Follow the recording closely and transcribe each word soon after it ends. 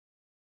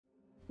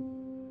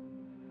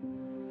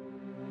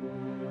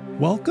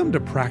Welcome to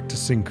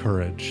Practicing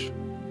Courage,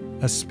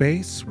 a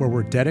space where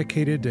we're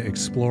dedicated to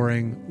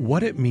exploring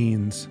what it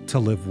means to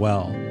live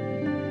well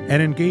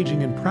and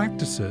engaging in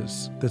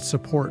practices that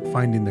support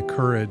finding the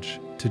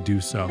courage to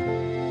do so.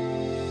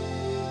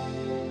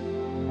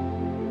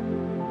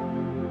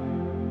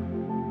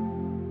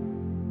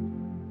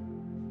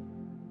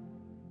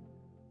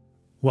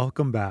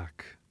 Welcome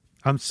back.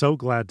 I'm so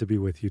glad to be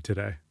with you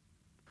today.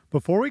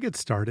 Before we get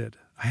started,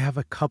 I have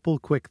a couple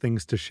quick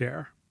things to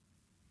share.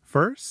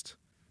 First,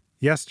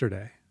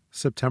 yesterday,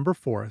 September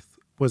 4th,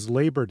 was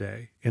Labor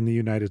Day in the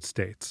United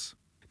States.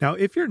 Now,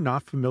 if you're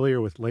not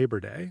familiar with Labor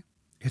Day,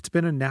 it's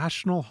been a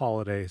national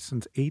holiday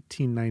since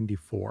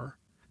 1894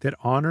 that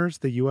honors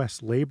the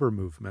U.S. labor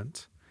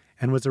movement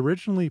and was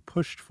originally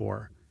pushed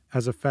for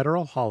as a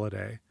federal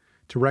holiday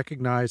to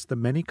recognize the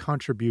many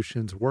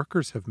contributions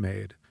workers have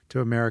made to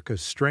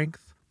America's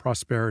strength,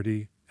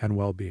 prosperity, and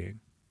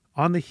well-being.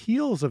 On the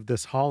heels of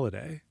this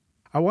holiday,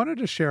 I wanted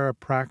to share a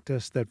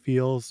practice that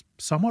feels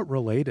somewhat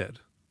related,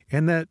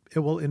 in that it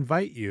will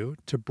invite you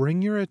to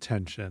bring your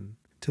attention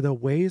to the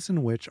ways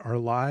in which our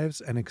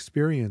lives and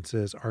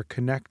experiences are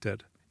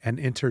connected and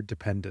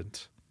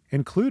interdependent,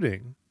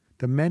 including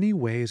the many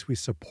ways we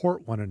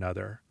support one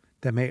another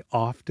that may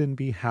often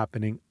be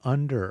happening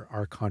under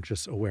our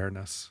conscious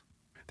awareness.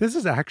 This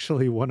is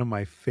actually one of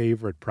my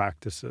favorite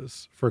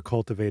practices for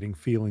cultivating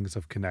feelings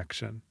of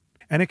connection,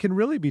 and it can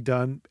really be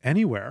done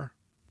anywhere.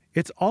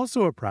 It's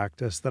also a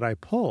practice that I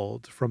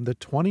pulled from the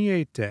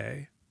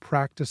 28-day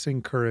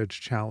Practicing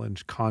Courage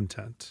Challenge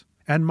content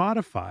and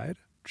modified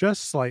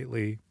just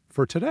slightly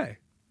for today,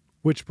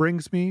 which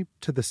brings me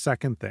to the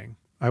second thing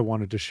I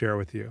wanted to share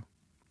with you.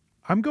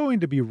 I'm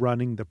going to be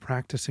running the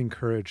Practicing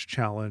Courage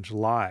Challenge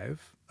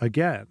live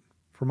again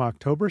from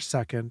October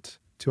 2nd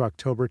to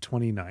October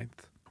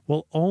 29th.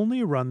 We'll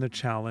only run the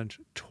challenge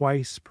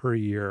twice per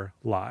year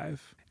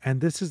live,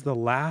 and this is the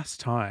last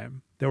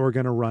time that we're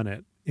going to run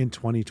it in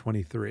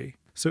 2023.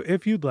 So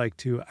if you'd like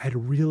to, I'd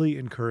really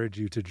encourage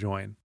you to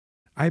join.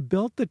 I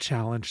built the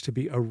challenge to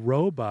be a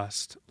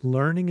robust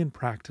learning and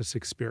practice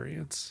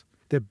experience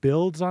that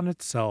builds on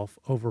itself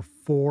over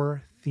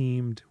 4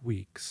 themed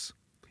weeks.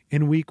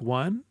 In week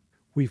 1,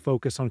 we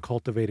focus on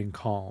cultivating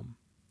calm.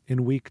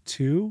 In week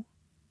 2,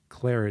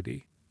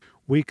 clarity.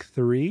 Week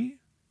 3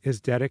 is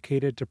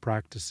dedicated to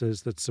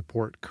practices that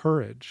support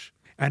courage.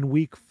 And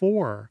week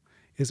 4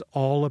 is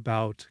all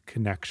about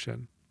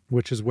connection,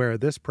 which is where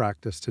this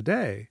practice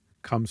today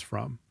comes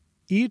from.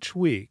 Each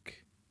week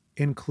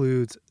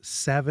includes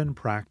 7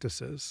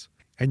 practices,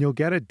 and you'll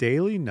get a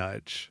daily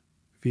nudge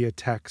via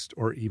text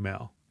or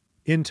email.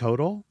 In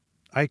total,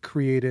 I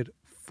created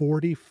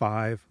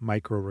 45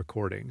 micro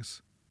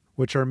recordings,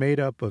 which are made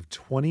up of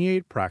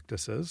 28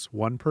 practices,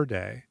 1 per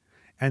day,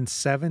 and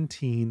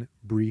 17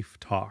 brief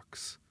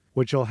talks,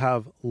 which you'll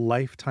have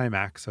lifetime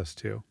access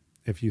to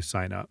if you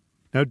sign up.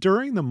 Now,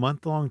 during the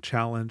month-long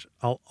challenge,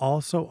 I'll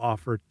also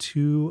offer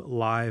 2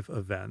 live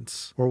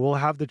events where we'll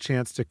have the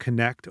chance to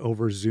connect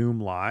over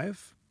Zoom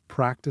Live,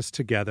 practice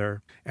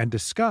together, and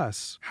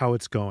discuss how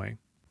it's going.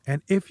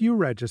 And if you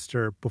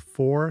register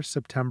before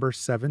September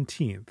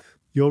 17th,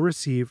 you'll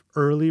receive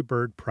early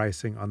bird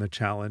pricing on the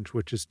challenge,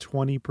 which is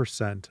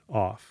 20%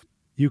 off.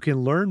 You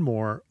can learn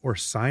more or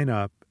sign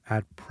up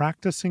at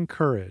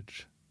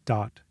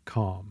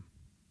practicingcourage.com.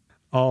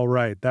 All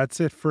right,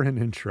 that's it for an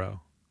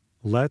intro.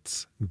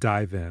 Let's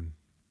dive in.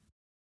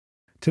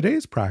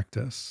 Today's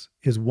practice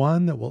is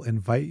one that will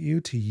invite you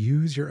to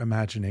use your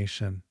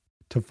imagination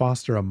to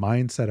foster a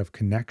mindset of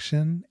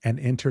connection and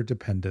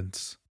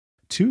interdependence,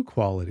 2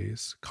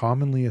 qualities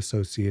commonly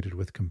associated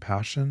with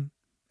compassion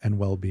and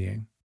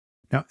well-being.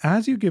 Now,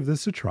 as you give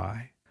this a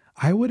try,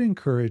 I would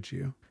encourage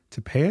you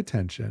to pay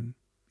attention,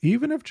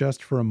 even if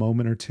just for a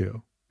moment or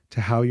two,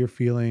 to how you're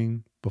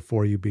feeling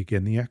before you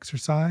begin the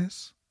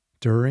exercise,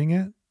 during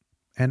it,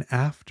 and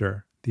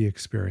after the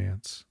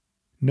experience,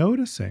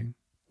 noticing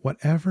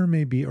whatever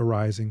may be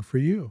arising for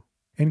you,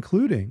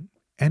 including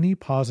any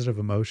positive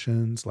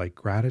emotions like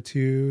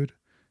gratitude,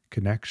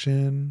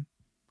 connection,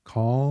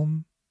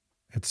 calm,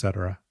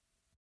 etc.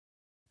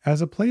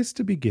 As a place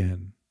to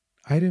begin,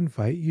 I'd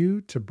invite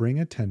you to bring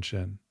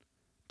attention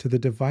to the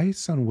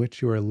device on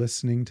which you are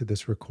listening to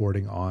this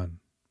recording on.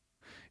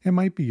 It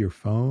might be your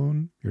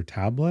phone, your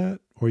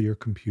tablet, or your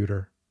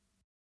computer.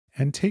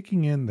 And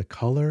taking in the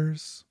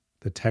colors,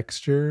 the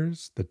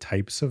textures, the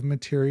types of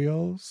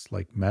materials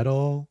like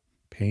metal,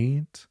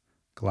 paint,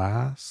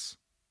 glass,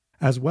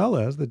 as well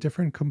as the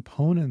different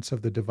components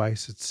of the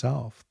device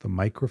itself, the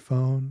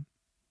microphone,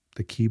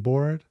 the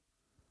keyboard,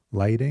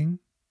 lighting,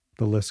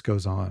 the list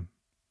goes on.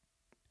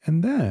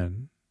 And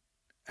then,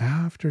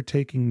 after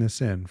taking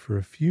this in for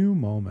a few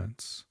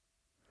moments,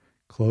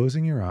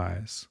 closing your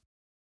eyes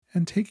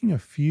and taking a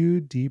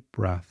few deep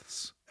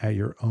breaths at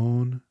your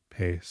own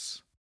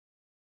pace.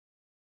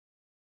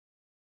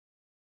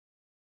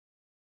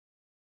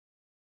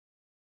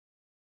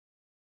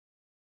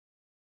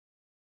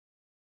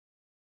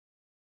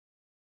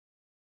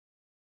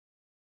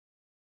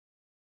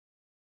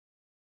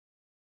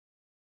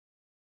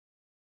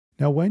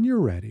 Now, when you're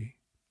ready,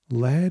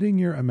 letting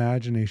your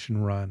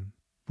imagination run,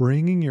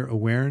 bringing your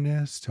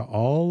awareness to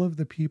all of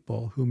the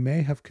people who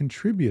may have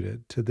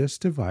contributed to this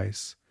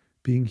device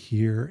being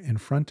here in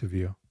front of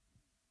you.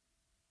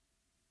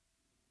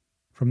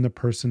 From the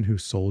person who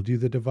sold you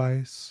the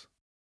device,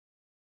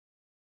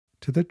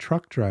 to the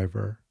truck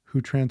driver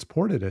who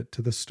transported it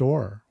to the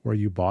store where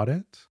you bought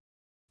it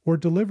or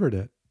delivered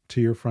it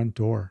to your front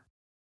door,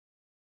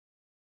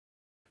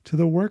 to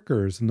the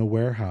workers in the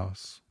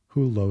warehouse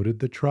who loaded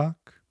the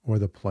truck or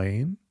the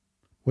plane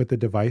with the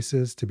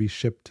devices to be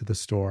shipped to the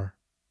store,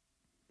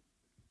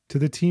 to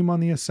the team on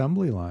the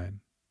assembly line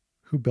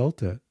who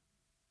built it,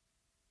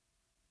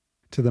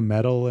 to the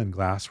metal and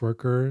glass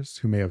workers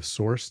who may have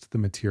sourced the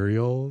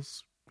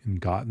materials and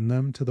gotten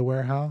them to the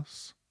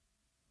warehouse,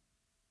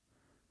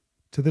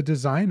 to the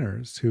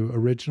designers who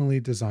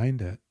originally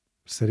designed it,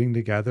 sitting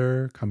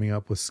together, coming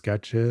up with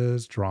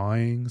sketches,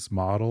 drawings,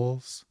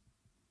 models,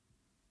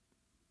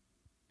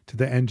 to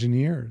the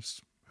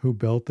engineers who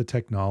built the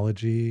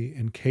technology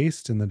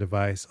encased in the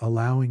device,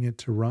 allowing it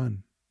to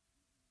run.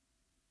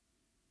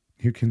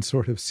 You can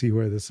sort of see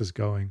where this is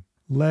going.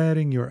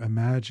 Letting your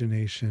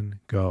imagination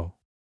go.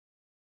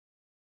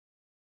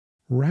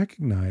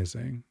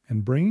 Recognizing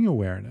and bringing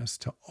awareness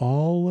to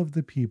all of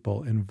the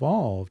people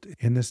involved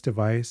in this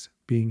device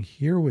being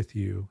here with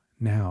you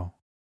now.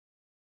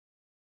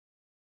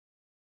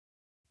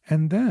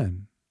 And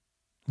then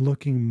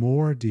looking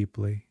more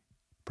deeply,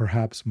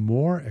 perhaps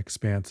more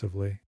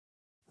expansively,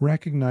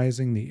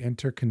 recognizing the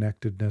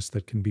interconnectedness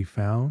that can be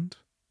found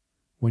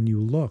when you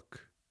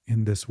look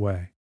in this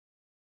way.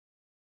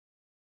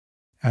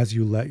 As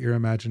you let your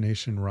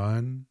imagination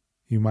run,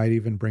 you might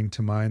even bring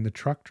to mind the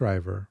truck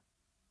driver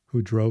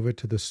who drove it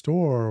to the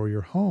store or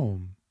your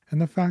home, and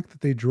the fact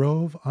that they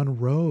drove on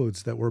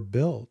roads that were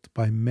built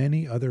by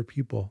many other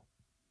people.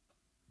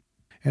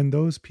 And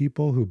those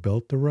people who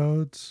built the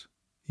roads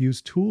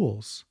used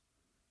tools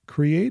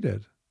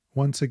created,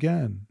 once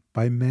again,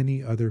 by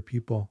many other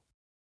people.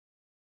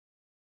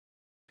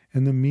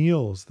 And the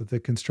meals that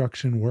the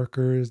construction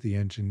workers, the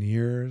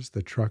engineers,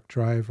 the truck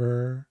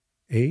driver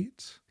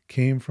ate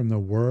came from the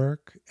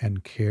work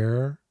and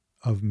care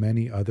of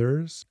many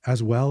others,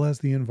 as well as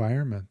the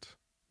environment.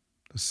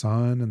 The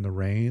sun and the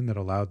rain that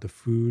allowed the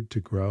food to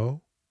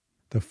grow,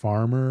 the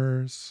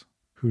farmers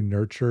who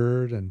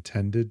nurtured and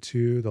tended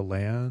to the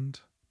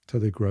land, to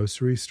the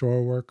grocery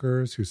store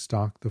workers who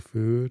stocked the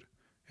food,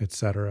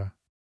 etc.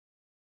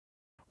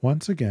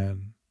 Once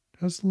again,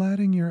 just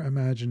letting your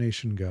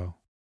imagination go,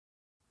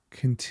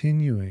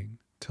 continuing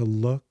to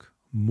look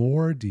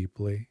more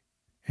deeply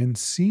and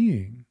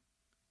seeing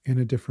in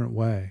a different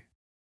way.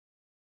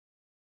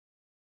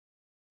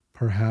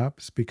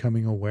 Perhaps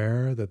becoming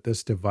aware that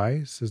this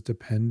device is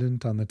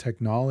dependent on the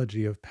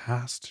technology of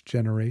past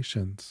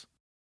generations,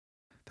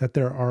 that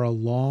there are a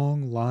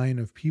long line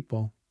of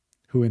people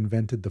who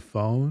invented the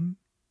phone,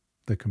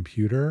 the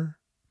computer,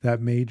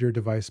 that made your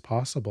device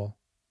possible,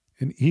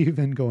 and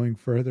even going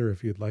further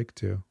if you'd like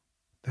to,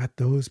 that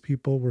those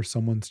people were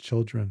someone's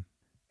children,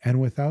 and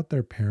without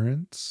their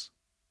parents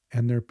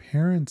and their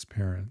parents'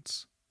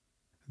 parents,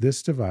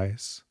 this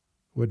device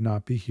would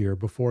not be here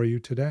before you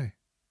today.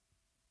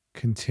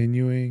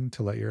 Continuing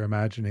to let your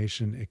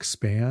imagination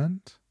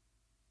expand,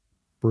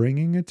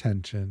 bringing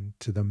attention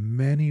to the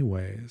many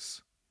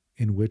ways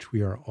in which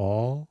we are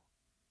all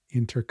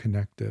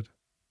interconnected.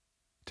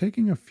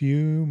 Taking a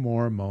few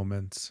more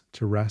moments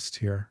to rest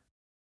here.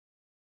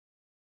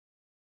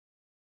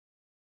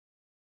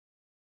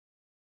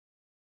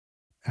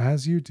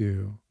 As you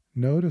do,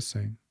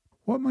 noticing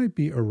what might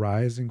be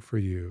arising for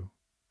you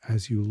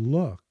as you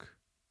look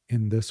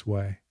in this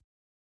way.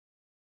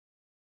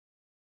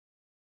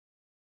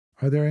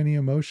 Are there any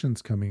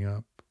emotions coming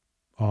up?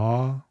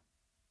 Awe,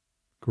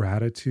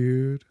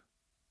 gratitude,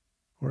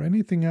 or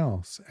anything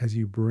else as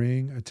you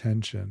bring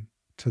attention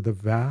to the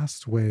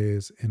vast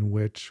ways in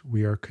which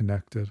we are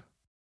connected?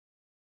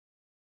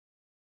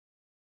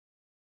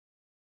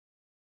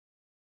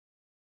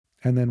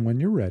 And then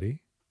when you're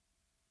ready,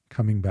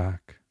 coming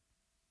back.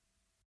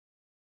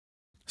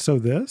 So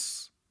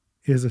this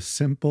is a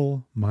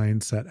simple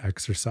mindset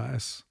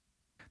exercise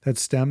that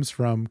stems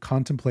from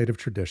contemplative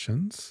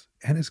traditions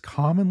and is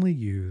commonly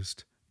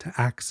used to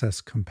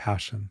access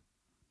compassion.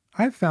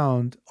 I've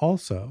found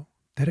also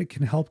that it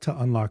can help to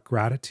unlock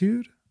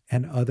gratitude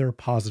and other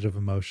positive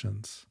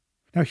emotions.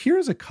 Now,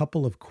 here's a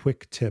couple of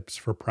quick tips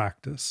for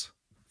practice.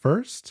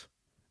 First,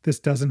 this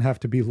doesn't have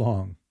to be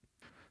long.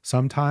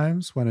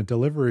 Sometimes when a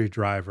delivery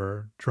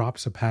driver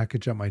drops a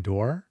package at my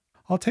door,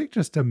 I'll take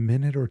just a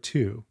minute or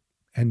two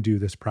and do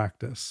this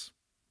practice.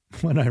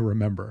 When I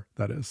remember,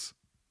 that is.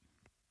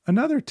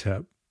 Another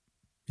tip,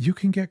 you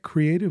can get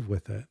creative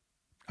with it.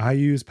 I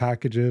use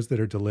packages that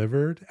are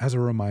delivered as a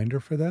reminder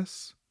for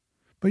this,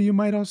 but you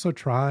might also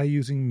try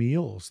using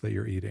meals that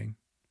you're eating,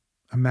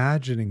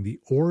 imagining the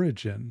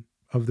origin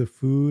of the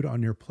food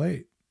on your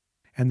plate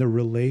and the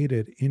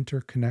related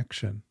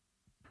interconnection.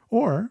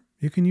 Or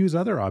you can use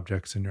other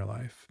objects in your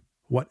life,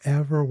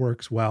 whatever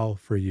works well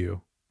for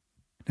you.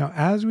 Now,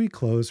 as we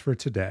close for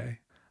today,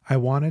 I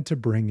wanted to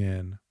bring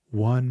in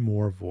one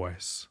more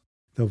voice.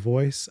 the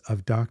voice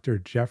of Dr.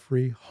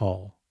 Jeffrey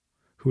Hull,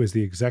 who is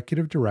the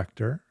executive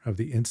director of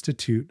the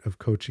Institute of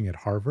Coaching at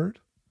Harvard,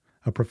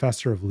 a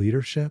professor of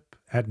leadership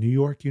at New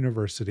York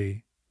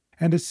University,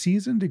 and a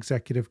seasoned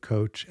executive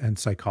coach and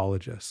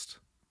psychologist.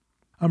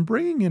 I'm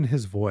bringing in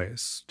his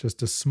voice,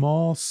 just a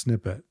small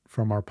snippet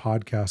from our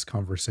podcast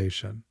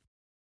conversation,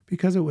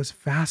 because it was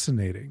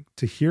fascinating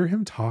to hear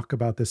him talk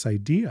about this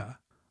idea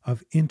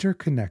of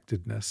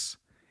interconnectedness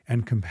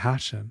and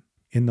compassion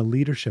in the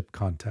leadership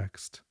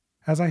context,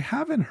 as I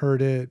haven't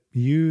heard it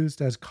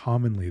used as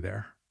commonly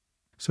there.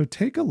 So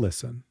take a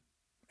listen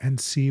and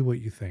see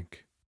what you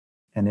think.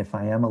 And if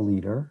I am a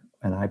leader,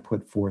 and I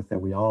put forth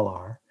that we all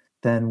are,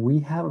 then we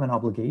have an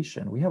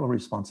obligation, we have a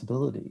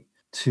responsibility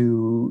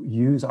to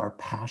use our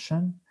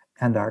passion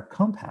and our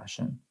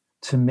compassion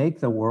to make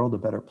the world a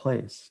better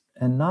place.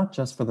 And not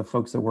just for the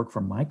folks that work for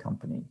my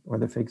company or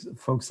the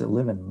folks that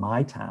live in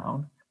my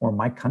town or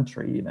my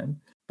country even,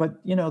 but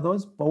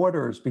those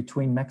borders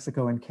between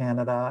Mexico and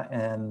Canada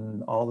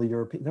and all the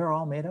European, they're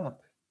all made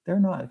up. They're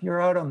not. If you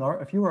were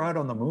out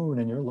on the moon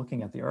and you're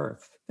looking at the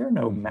Earth, there's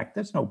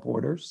no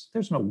borders,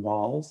 there's no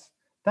walls.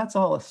 That's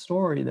all a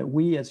story that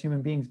we as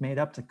human beings made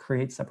up to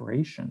create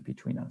separation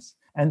between us.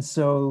 And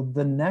so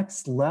the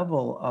next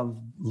level of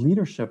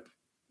leadership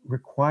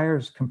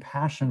requires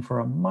compassion for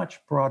a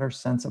much broader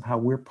sense of how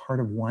we're part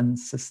of one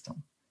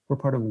system. We're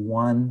part of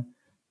one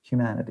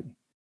humanity.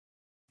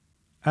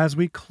 As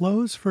we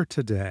close for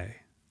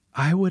today,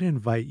 I would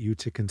invite you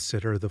to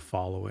consider the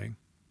following.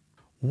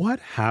 What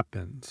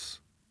happens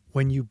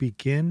when you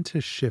begin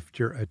to shift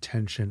your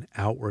attention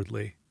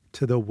outwardly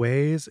to the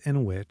ways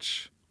in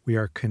which we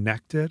are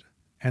connected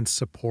and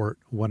support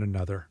one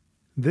another?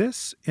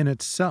 This in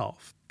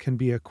itself can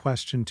be a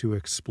question to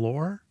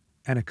explore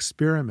and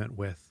experiment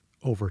with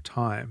over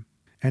time.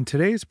 And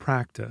today's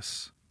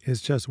practice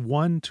is just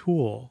one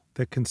tool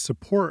that can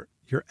support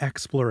your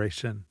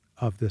exploration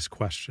of this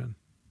question.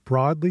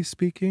 Broadly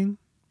speaking,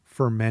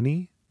 for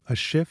many, a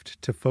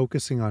shift to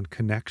focusing on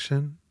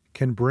connection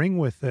can bring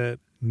with it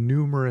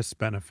numerous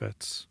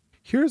benefits.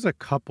 Here's a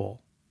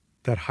couple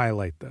that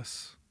highlight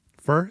this.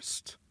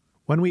 First,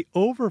 when we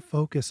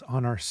over-focus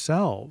on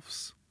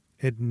ourselves,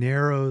 it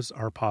narrows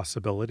our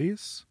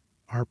possibilities,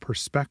 our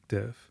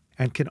perspective,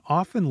 and can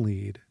often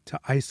lead to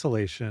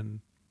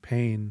isolation,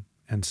 pain,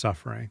 and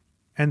suffering.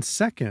 And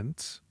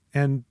second,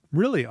 and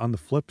really on the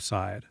flip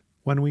side,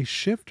 when we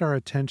shift our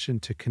attention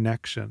to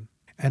connection,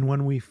 and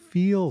when we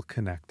feel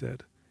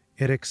connected,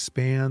 it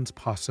expands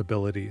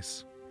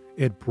possibilities.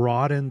 It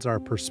broadens our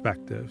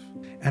perspective,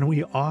 and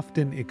we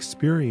often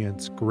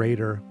experience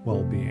greater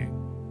well-being.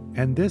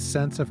 And this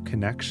sense of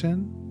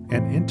connection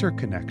and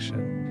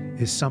interconnection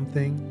is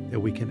something that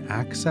we can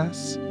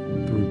access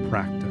through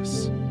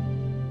practice.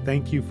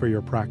 Thank you for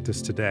your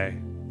practice today.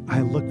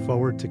 I look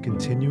forward to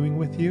continuing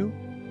with you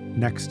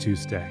next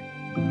Tuesday.